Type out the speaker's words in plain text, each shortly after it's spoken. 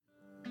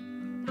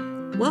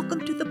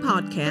Welcome to the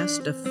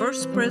podcast of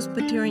First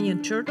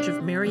Presbyterian Church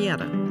of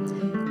Marietta,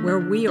 where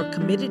we are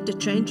committed to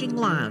changing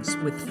lives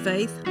with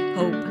faith,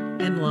 hope,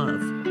 and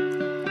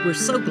love. We're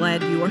so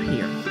glad you are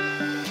here.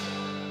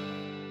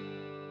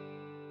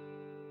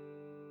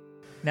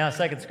 Now, a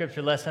second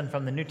scripture lesson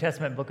from the New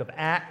Testament book of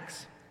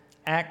Acts,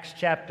 Acts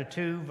chapter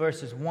 2,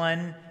 verses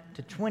 1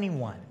 to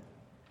 21.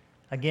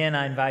 Again,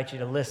 I invite you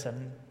to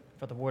listen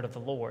for the word of the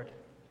Lord.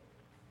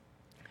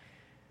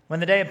 When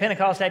the day of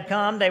Pentecost had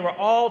come, they were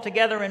all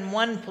together in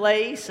one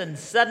place, and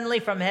suddenly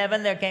from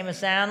heaven there came a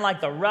sound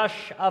like the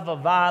rush of a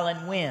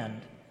violent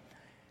wind,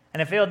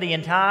 and it filled the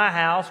entire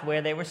house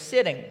where they were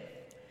sitting.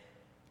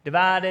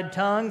 Divided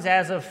tongues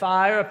as of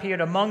fire appeared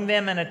among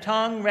them, and a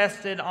tongue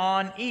rested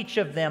on each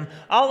of them.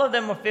 All of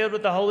them were filled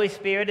with the Holy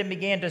Spirit and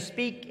began to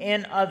speak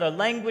in other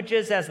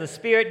languages as the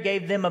Spirit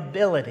gave them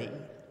ability.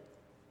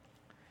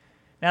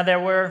 Now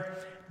there were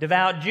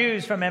devout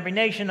Jews from every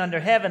nation under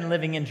heaven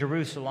living in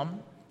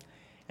Jerusalem.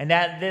 And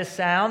at this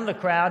sound the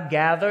crowd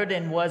gathered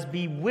and was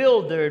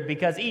bewildered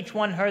because each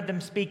one heard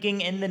them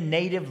speaking in the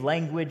native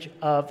language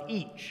of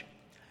each.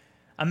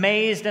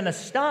 Amazed and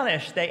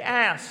astonished, they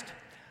asked,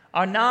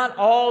 "Are not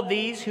all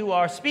these who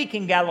are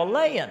speaking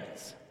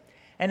Galileans?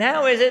 And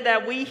how is it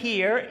that we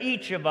hear,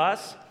 each of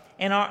us,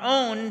 in our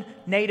own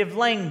native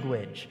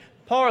language?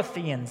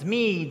 Parthians,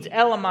 Medes,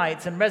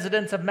 Elamites, and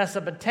residents of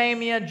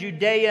Mesopotamia,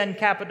 Judea and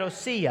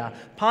Cappadocia,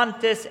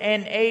 Pontus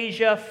and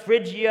Asia,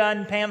 Phrygia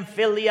and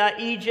Pamphylia,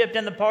 Egypt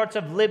and the parts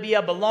of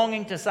Libya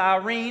belonging to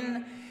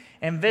Cyrene,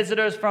 and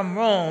visitors from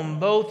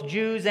Rome, both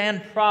Jews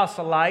and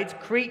proselytes,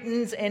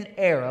 Cretans and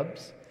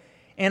Arabs.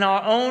 In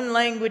our own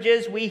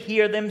languages we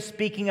hear them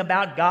speaking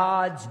about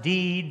God's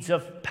deeds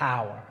of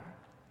power."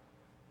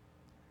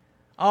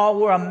 All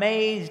were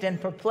amazed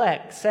and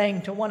perplexed,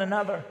 saying to one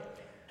another,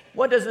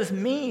 "What does this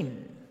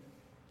mean?"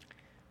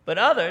 But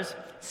others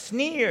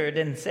sneered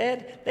and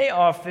said, "They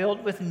are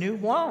filled with new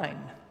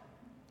wine."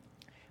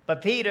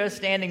 But Peter,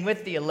 standing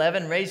with the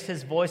 11, raised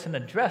his voice and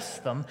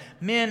addressed them,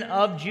 "Men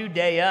of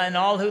Judea and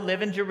all who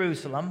live in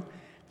Jerusalem,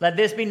 let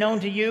this be known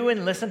to you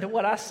and listen to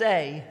what I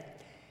say.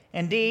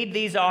 Indeed,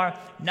 these are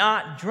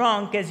not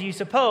drunk as you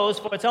suppose,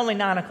 for it's only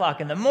 9 o'clock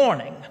in the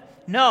morning.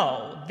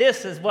 No,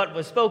 this is what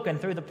was spoken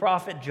through the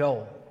prophet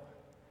Joel.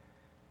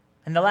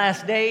 In the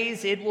last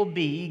days it will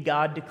be,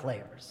 God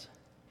declares,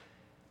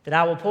 that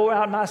I will pour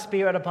out my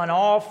Spirit upon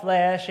all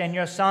flesh, and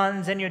your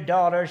sons and your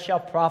daughters shall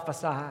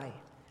prophesy,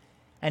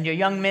 and your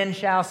young men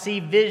shall see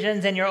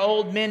visions, and your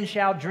old men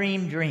shall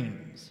dream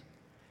dreams.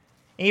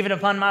 Even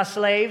upon my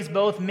slaves,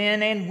 both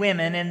men and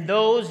women, in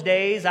those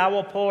days I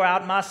will pour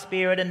out my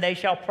Spirit, and they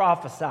shall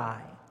prophesy.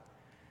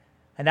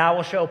 And I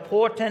will show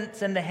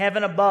portents in the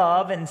heaven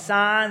above, and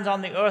signs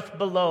on the earth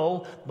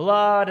below,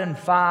 blood and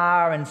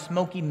fire and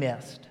smoky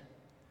mist.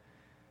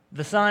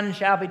 The sun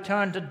shall be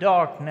turned to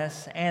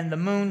darkness and the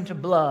moon to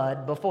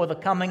blood before the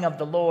coming of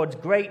the Lord's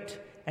great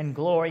and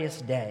glorious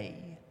day.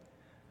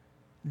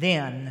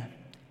 Then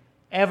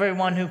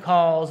everyone who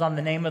calls on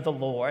the name of the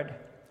Lord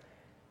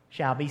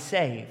shall be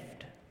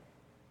saved."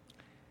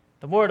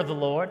 The word of the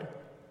Lord.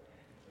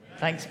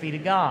 Thanks be to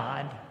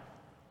God.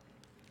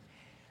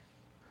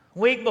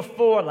 Week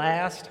before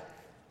last,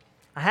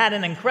 I had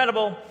an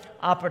incredible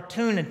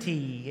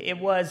opportunity. It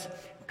was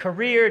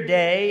Career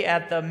Day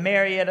at the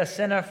Marietta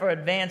Center for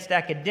Advanced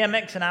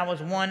Academics, and I was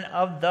one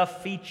of the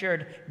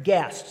featured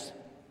guests.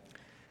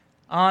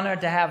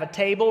 Honored to have a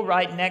table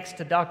right next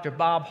to Dr.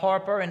 Bob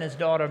Harper and his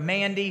daughter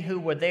Mandy, who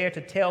were there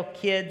to tell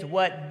kids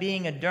what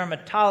being a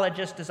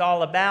dermatologist is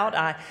all about.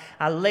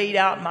 I laid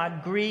out my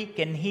Greek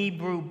and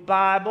Hebrew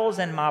Bibles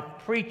and my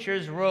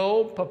preacher's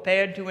robe,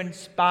 prepared to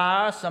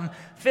inspire some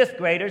fifth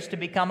graders to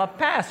become a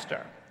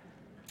pastor.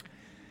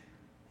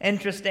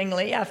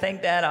 Interestingly, I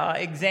think that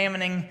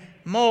examining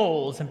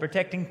moles and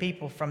protecting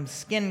people from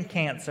skin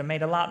cancer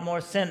made a lot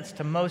more sense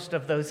to most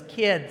of those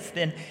kids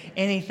than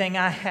anything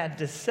I had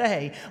to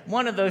say.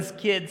 One of those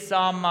kids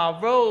saw my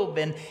robe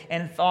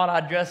and thought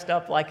I dressed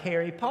up like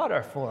Harry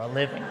Potter for a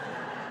living.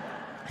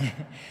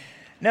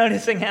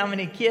 Noticing how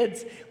many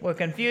kids were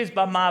confused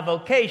by my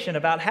vocation,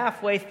 about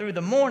halfway through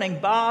the morning,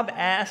 Bob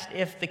asked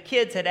if the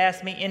kids had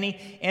asked me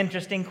any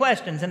interesting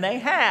questions, and they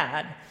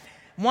had.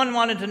 One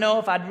wanted to know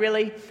if I'd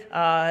really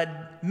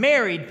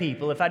married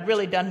people, if I'd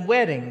really done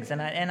weddings,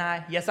 and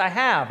I yes, I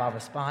have, I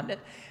responded.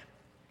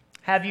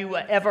 "Have you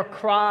ever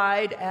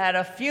cried at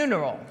a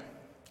funeral?"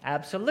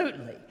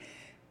 "Absolutely."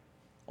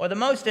 Or the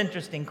most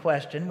interesting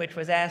question, which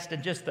was asked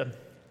in just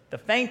the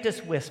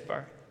faintest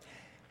whisper,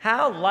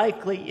 "How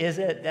likely is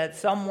it that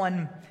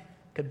someone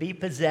could be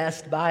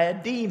possessed by a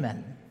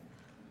demon?"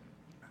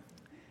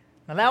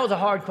 Now, that was a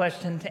hard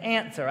question to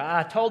answer.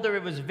 I told her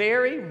it was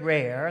very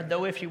rare,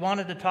 though if she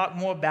wanted to talk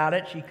more about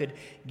it, she could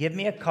give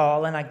me a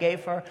call, and I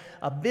gave her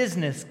a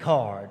business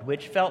card,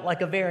 which felt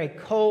like a very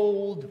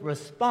cold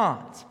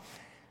response.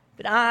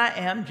 But I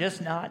am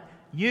just not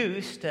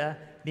used to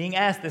being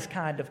asked this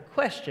kind of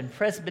question.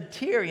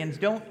 Presbyterians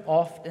don't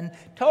often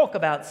talk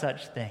about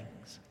such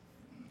things.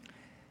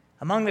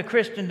 Among the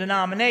Christian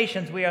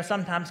denominations, we are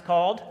sometimes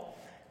called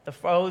the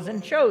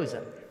frozen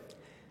chosen.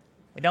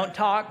 We don't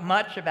talk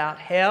much about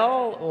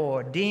hell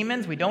or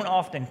demons. We don't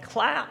often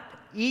clap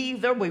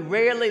either. We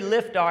rarely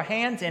lift our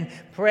hands in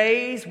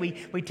praise.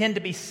 We tend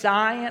to be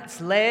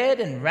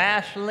science-led and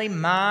rationally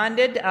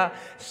minded,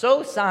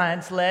 so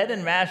science-led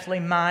and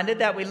rationally minded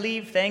that we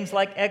leave things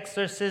like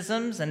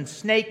exorcisms and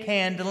snake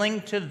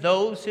handling to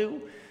those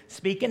who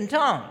speak in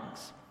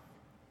tongues.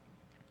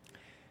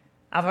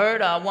 I've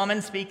heard a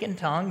woman speak in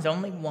tongues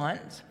only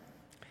once.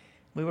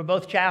 We were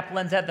both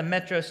chaplains at the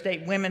Metro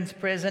State Women's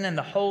Prison, and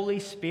the Holy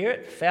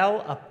Spirit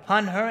fell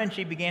upon her, and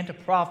she began to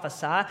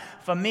prophesy.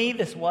 For me,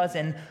 this was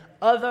an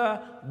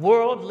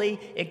otherworldly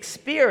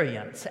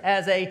experience.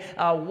 As a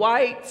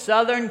white,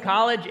 Southern,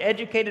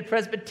 college-educated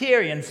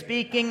Presbyterian,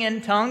 speaking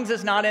in tongues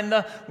is not in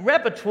the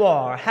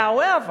repertoire.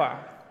 However,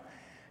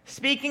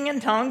 speaking in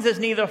tongues is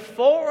neither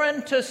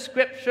foreign to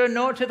Scripture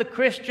nor to the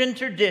Christian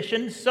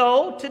tradition,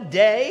 so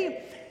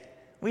today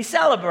we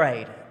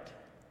celebrate it.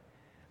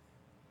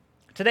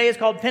 Today is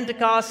called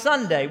Pentecost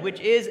Sunday,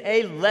 which is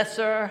a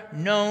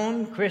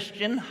lesser-known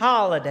Christian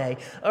holiday.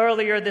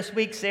 Earlier this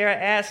week, Sarah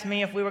asked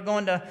me if we were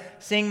going to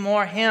sing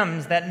more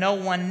hymns that no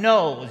one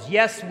knows.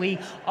 Yes, we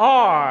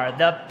are.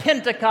 The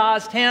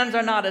Pentecost hymns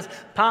are not as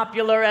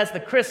popular as the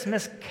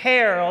Christmas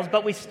carols,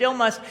 but we still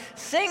must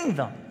sing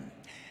them.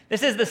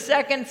 This is the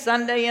second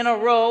Sunday in a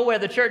row where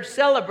the church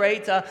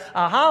celebrates a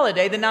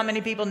holiday that not many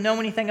people know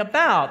anything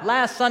about.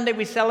 Last Sunday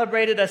we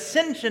celebrated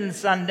Ascension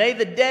Sunday,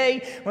 the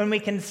day when we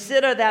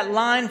consider that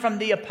line from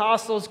the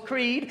Apostles'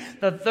 Creed,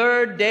 the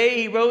third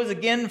day he rose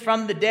again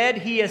from the dead,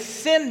 he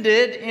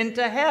ascended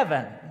into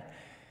heaven.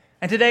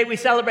 And today we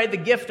celebrate the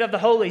gift of the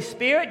Holy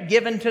Spirit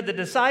given to the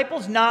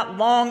disciples not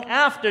long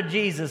after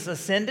Jesus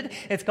ascended.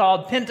 It's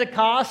called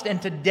Pentecost,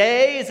 and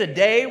today is a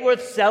day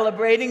worth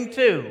celebrating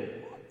too.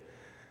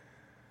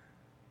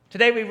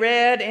 Today we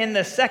read in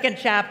the second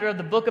chapter of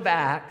the book of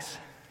Acts,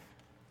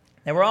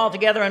 they were all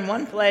together in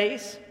one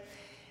place,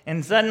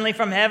 and suddenly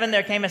from heaven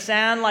there came a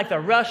sound like the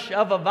rush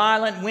of a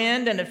violent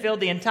wind, and it filled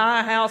the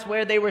entire house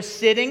where they were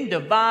sitting.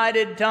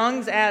 Divided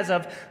tongues as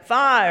of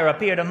fire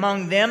appeared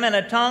among them, and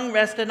a tongue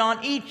rested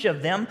on each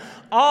of them.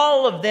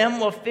 All of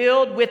them were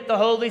filled with the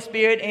Holy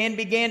Spirit and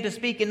began to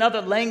speak in other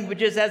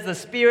languages as the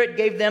Spirit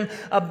gave them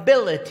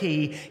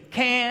ability.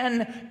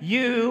 Can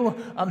you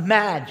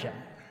imagine?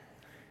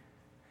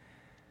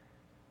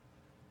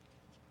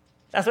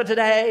 That's what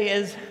today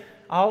is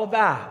all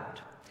about,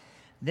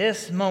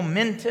 this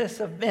momentous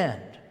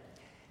event.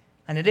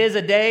 And it is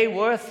a day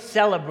worth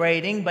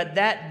celebrating, but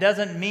that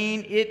doesn't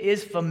mean it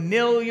is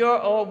familiar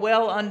or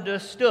well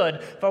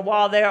understood. For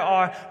while there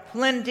are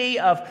plenty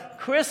of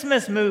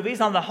Christmas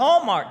movies on the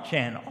Hallmark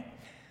Channel,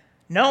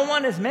 no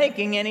one is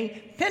making any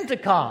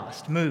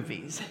Pentecost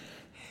movies.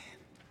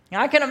 Now,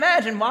 I can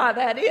imagine why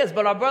that is,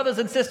 but our brothers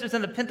and sisters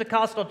in the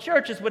Pentecostal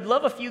churches would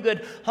love a few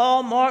good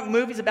Hallmark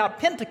movies about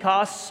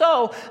Pentecost,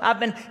 so I've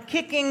been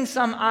kicking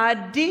some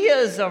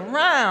ideas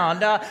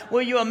around.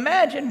 Will you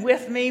imagine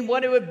with me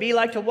what it would be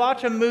like to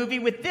watch a movie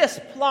with this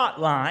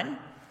plot line?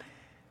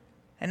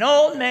 An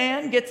old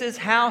man gets his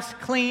house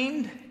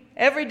cleaned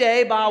every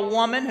day by a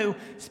woman who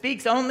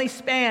speaks only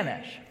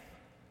Spanish.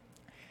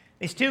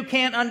 These two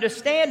can't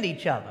understand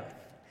each other.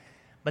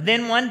 But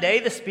then one day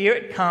the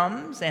Spirit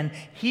comes and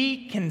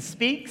he can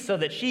speak so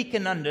that she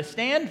can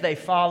understand. They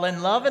fall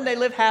in love and they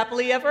live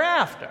happily ever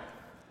after.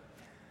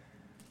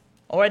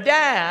 Or a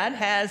dad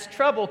has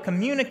trouble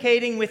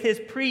communicating with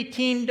his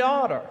preteen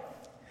daughter.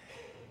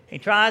 He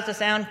tries to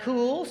sound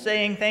cool,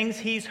 saying things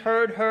he's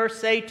heard her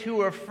say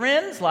to her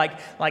friends like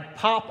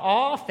pop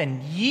off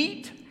and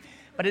yeet.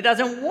 But it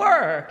doesn't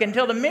work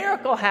until the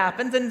miracle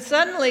happens, and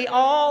suddenly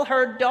all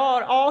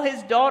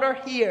his daughter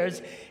hears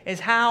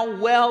is how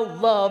well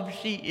loved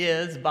she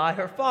is by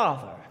her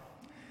father.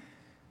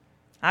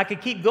 I could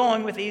keep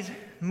going with these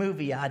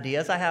movie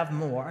ideas. I have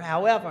more.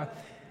 However,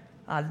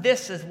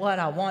 this is what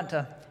I want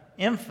to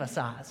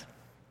emphasize.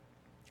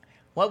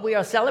 What we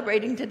are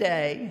celebrating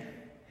today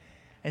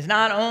is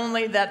not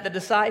only that the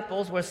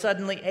disciples were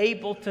suddenly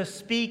able to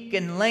speak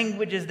in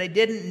languages they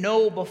didn't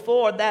know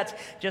before. That's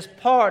just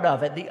part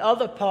of it. The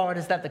other part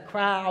is that the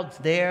crowds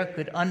there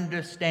could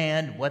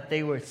understand what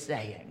they were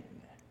saying.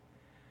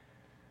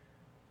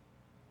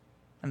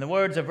 In the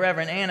words of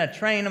Reverend Anna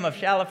Trainum of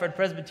Shallowford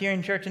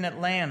Presbyterian Church in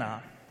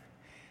Atlanta,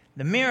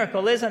 the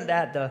miracle isn't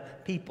that the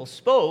people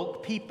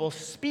spoke. People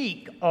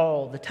speak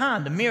all the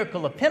time. The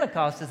miracle of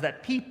Pentecost is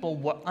that people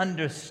were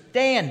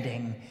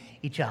understanding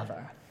each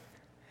other.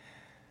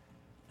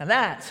 Now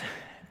that's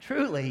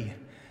truly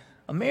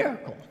a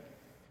miracle.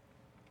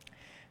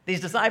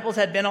 These disciples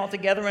had been all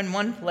together in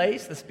one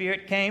place. The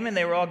Spirit came and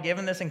they were all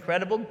given this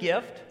incredible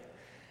gift.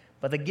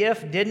 But the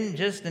gift didn't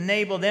just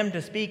enable them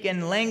to speak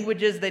in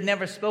languages they'd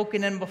never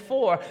spoken in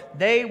before.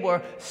 They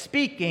were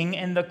speaking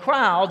and the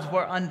crowds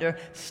were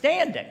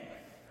understanding.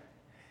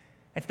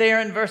 It's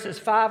there in verses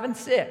 5 and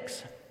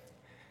 6.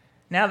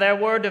 Now there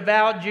were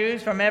devout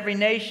Jews from every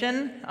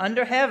nation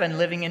under heaven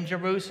living in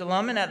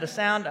Jerusalem, and at this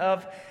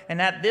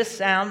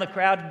sound the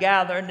crowd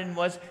gathered and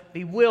was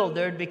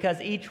bewildered because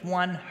each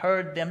one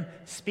heard them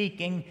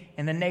speaking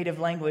in the native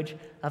language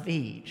of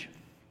each.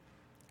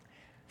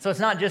 So it's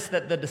not just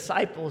that the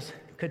disciples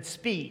could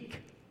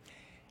speak,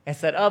 it's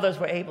that others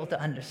were able to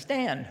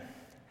understand.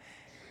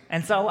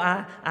 And so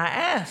I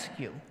ask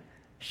you,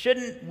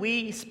 shouldn't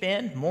we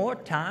spend more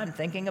time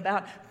thinking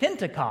about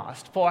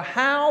Pentecost? For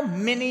how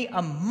many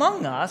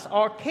among us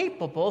are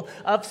capable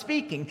of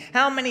speaking?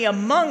 How many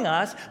among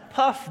us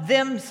puff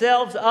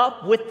themselves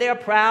up with their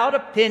proud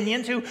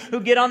opinions, who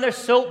get on their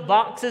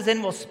soapboxes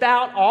and will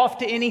spout off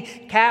to any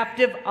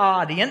captive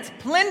audience?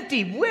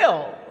 Plenty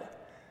will.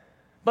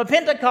 But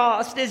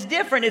Pentecost is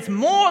different. It's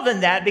more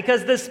than that,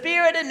 because the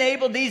Spirit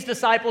enabled these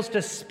disciples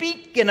to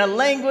speak in a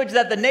language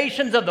that the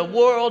nations of the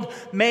world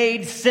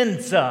made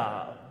sense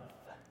of.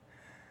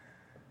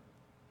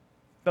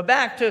 But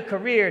back to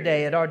career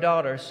day at our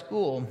daughter's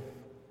school.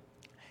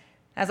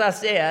 As I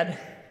said,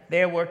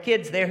 there were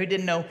kids there who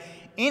didn't know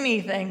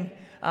anything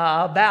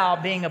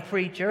about being a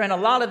preacher, and a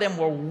lot of them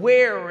were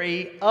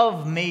wary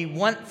of me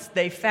once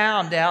they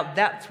found out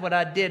that's what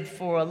I did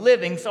for a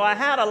living. So I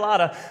had a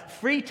lot of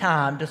free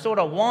time to sort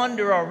of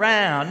wander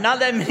around. Not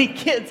that many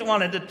kids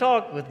wanted to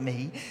talk with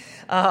me.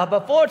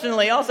 But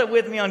fortunately, also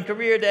with me on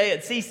career day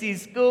at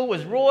CC's school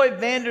was Roy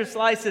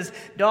Vanderslice's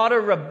daughter,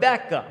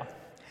 Rebecca.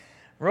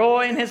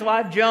 Roy and his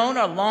wife, Joan,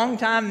 are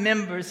longtime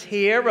members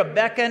here.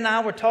 Rebecca and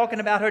I were talking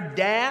about her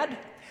dad,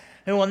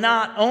 who will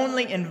not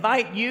only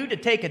invite you to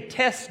take a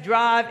test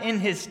drive in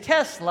his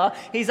Tesla,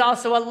 he's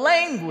also a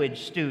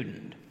language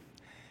student.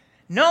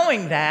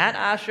 Knowing that,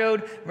 I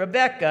showed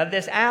Rebecca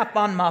this app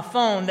on my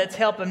phone that's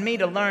helping me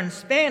to learn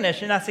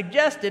Spanish, and I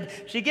suggested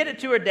she get it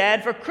to her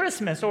dad for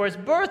Christmas or his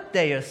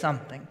birthday or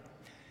something.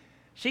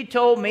 She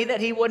told me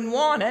that he wouldn't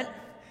want it,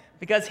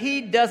 because he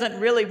doesn't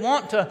really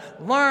want to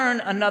learn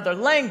another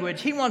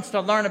language. He wants to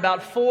learn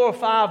about 4 or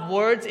 5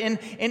 words in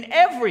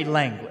every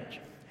language.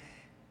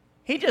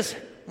 He just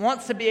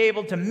wants to be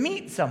able to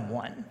meet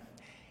someone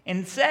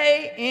and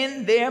say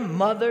in their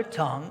mother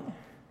tongue,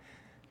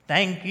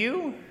 "Thank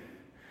you,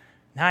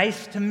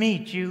 nice to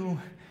meet you,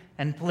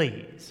 and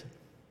please."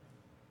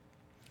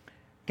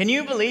 Can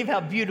you believe how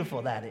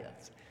beautiful that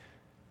is?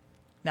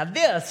 Now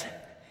this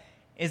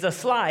is a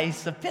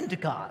slice of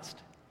Pentecost.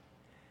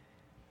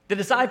 The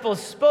disciples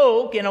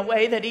spoke in a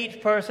way that each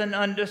person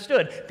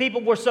understood.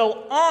 People were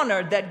so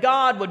honored that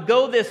God would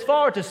go this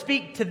far to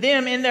speak to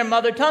them in their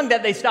mother tongue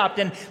that they stopped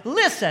and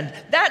listened.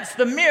 That's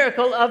the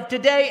miracle of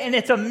today, and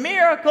it's a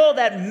miracle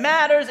that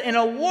matters in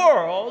a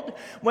world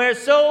where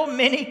so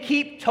many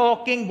keep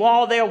talking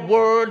while their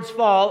words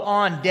fall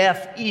on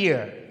deaf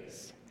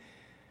ears.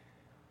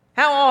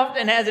 How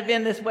often has it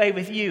been this way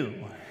with you?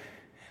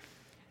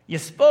 You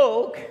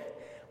spoke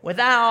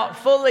without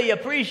fully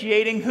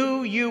appreciating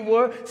who you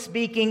were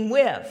speaking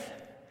with.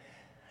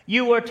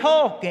 You were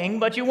talking,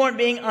 but you weren't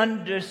being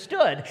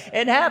understood.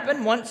 It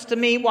happened once to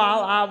me while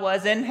I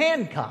was in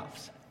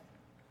handcuffs.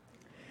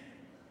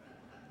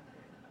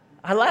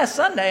 Last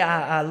Sunday,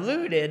 I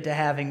alluded to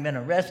having been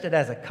arrested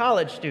as a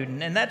college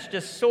student, and that's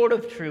just sort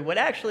of true. What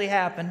actually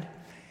happened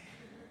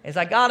is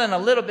I got in a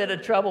little bit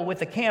of trouble with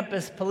the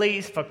campus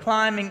police for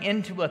climbing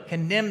into a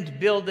condemned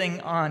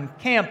building on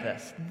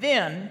campus.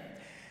 Then,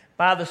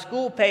 by the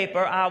school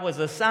paper, I was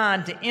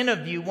assigned to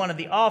interview one of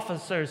the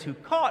officers who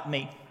caught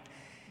me.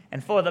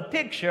 And for the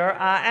picture,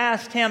 I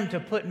asked him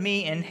to put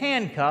me in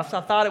handcuffs.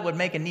 I thought it would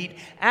make a neat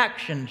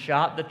action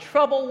shot. The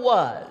trouble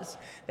was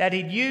that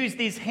he'd used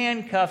these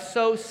handcuffs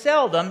so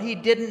seldom he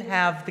didn't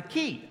have the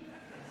key.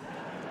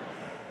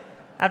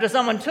 After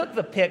someone took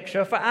the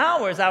picture, for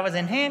hours I was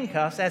in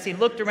handcuffs as he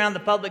looked around the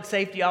public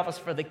safety office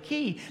for the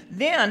key.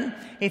 Then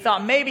he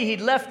thought maybe he'd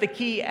left the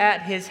key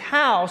at his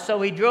house,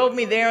 so he drove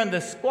me there in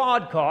the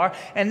squad car.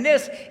 And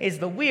this is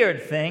the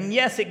weird thing.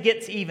 Yes, it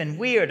gets even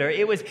weirder.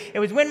 It was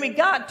when we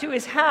got to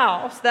his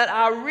house that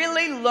I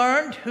really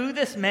learned who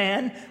this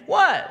man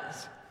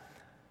was.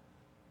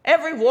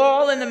 Every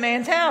wall in the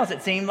man's house,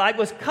 it seemed like,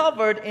 was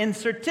covered in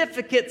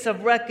certificates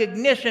of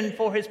recognition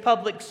for his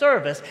public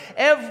service.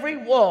 Every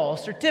wall,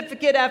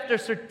 certificate after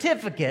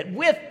certificate,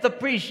 with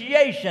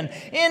appreciation,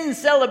 in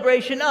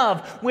celebration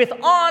of, with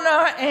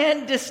honor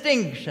and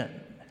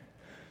distinction.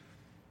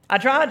 I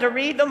tried to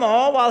read them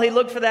all while he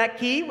looked for that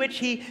key, which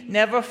he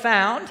never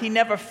found. He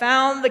never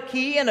found the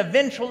key, and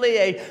eventually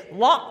a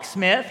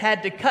locksmith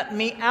had to cut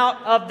me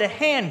out of the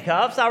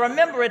handcuffs. I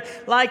remember it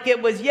like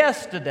it was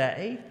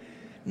yesterday.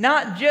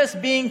 Not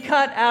just being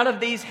cut out of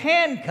these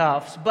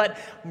handcuffs, but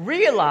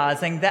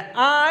realizing that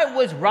I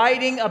was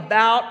writing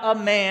about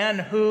a man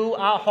who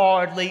I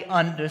hardly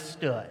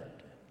understood.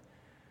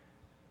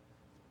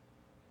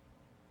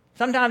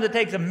 Sometimes it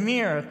takes a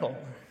miracle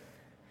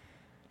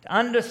to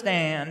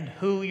understand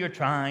who you're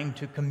trying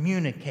to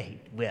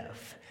communicate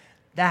with.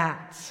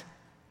 That's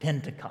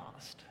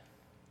Pentecost.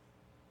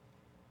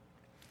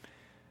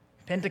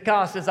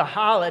 Pentecost is a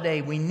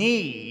holiday we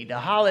need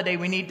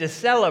to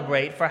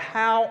celebrate, for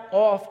how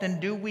often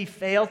do we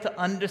fail to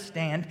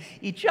understand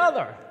each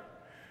other?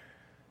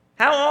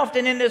 How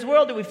often in this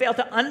world do we fail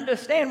to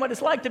understand what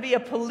it's like to be a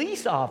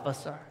police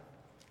officer?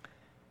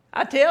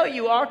 I tell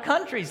you, our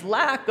country's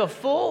lack of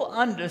full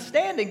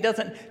understanding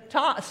doesn't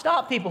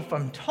stop people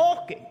from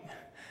talking.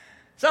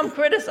 Some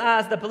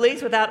criticize the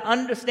police without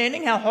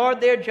understanding how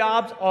hard their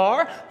jobs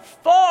are.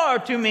 Far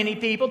too many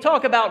people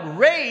talk about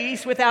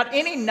race without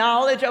any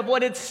knowledge of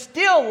what it's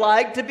still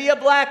like to be a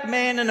black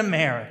man in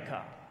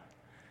America.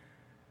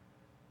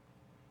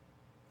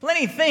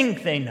 Plenty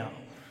think they know.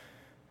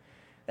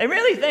 They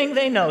really think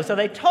they know, so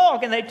they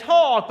talk and they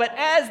talk, but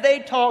as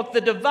they talk,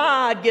 the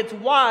divide gets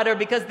wider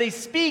because they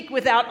speak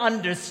without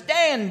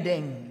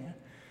understanding.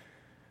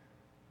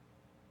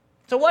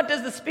 So what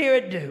does the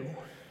Spirit do?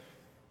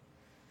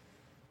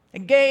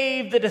 It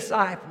gave the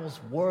disciples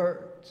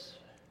words.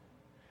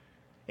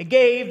 It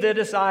gave the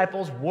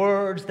disciples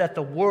words that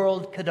the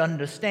world could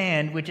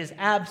understand, which is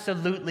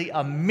absolutely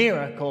a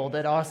miracle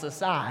that our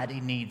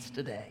society needs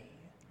today.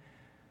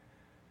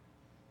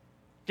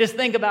 Just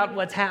think about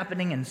what's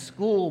happening in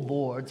school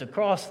boards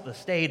across the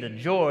state of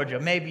Georgia.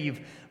 Maybe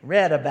you've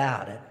read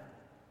about it.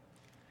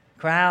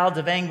 Crowds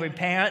of angry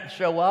parents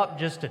show up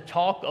just to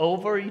talk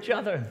over each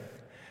other.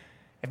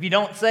 If you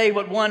don't say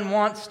what one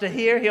wants to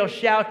hear, he'll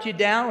shout you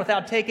down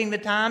without taking the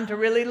time to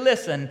really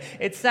listen.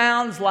 It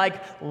sounds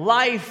like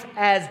life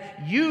as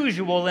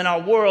usual in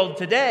our world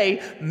today.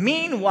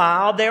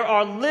 Meanwhile, there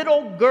are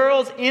little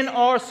girls in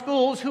our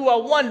schools who are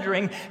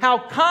wondering how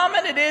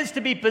common it is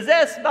to be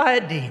possessed by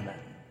a demon.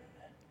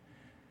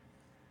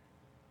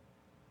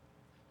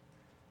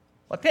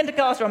 What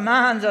Pentecost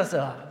reminds us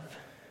of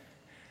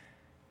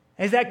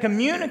is that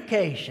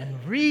communication,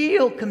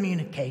 real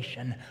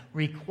communication,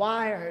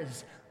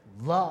 requires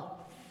love.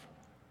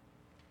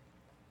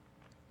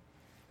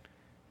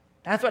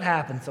 That's what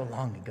happened so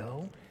long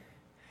ago.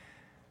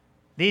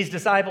 These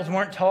disciples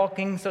weren't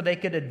talking so they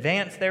could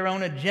advance their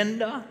own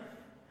agenda.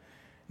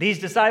 These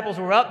disciples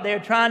were up there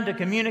trying to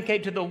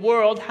communicate to the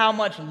world how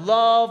much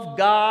love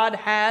God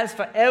has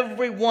for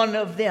every one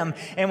of them.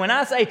 And when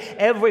I say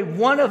every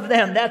one of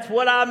them, that's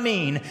what I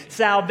mean.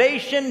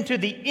 Salvation to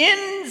the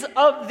ends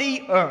of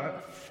the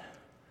earth.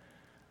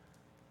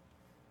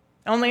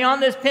 Only on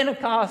this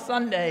Pentecost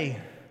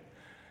Sunday,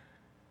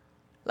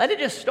 let it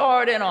just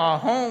start in our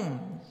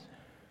homes.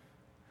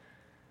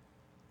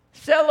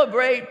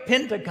 Celebrate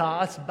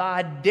Pentecost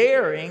by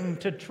daring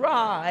to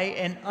try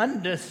and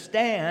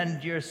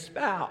understand your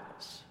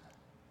spouse.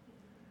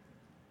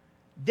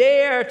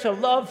 Dare to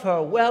love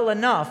her well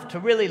enough to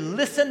really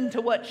listen to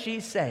what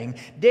she's saying.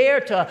 Dare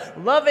to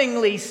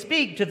lovingly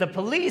speak to the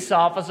police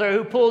officer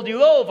who pulled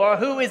you over,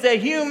 who is a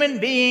human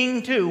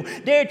being too.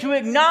 Dare to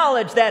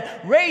acknowledge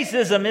that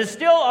racism is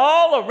still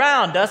all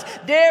around us.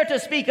 Dare to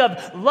speak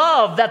of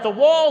love, that the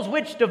walls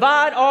which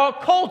divide our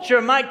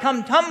culture might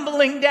come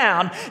tumbling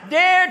down.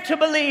 Dare to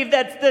believe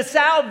that the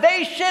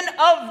salvation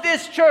of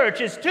this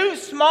church is too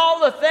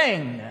small a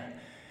thing,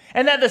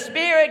 and that the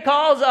Spirit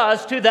calls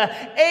us to the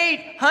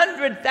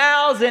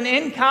 800,000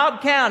 in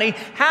Cobb County,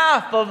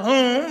 half of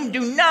whom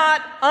do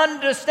not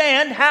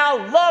understand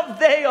how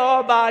loved they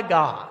are by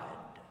God.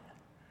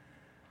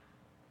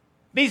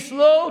 Be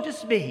slow to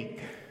speak.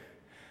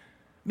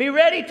 Be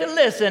ready to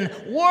listen.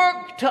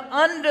 Work to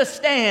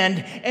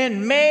understand.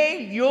 And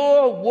may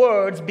your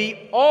words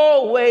be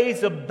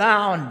always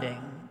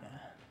abounding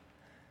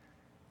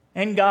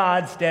in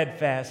God's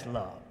steadfast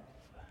love.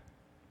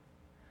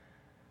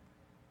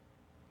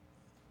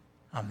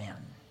 Amen.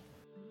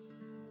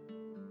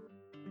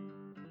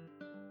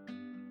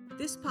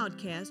 This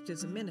podcast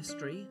is a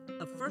ministry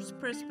of First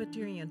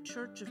Presbyterian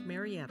Church of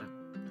Marietta.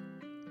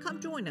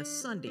 Come join us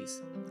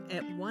Sundays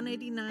at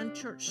 189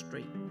 Church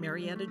Street,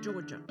 Marietta,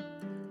 Georgia,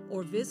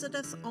 or visit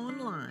us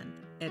online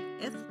at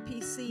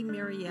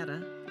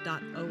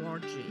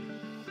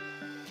fpcmarietta.org.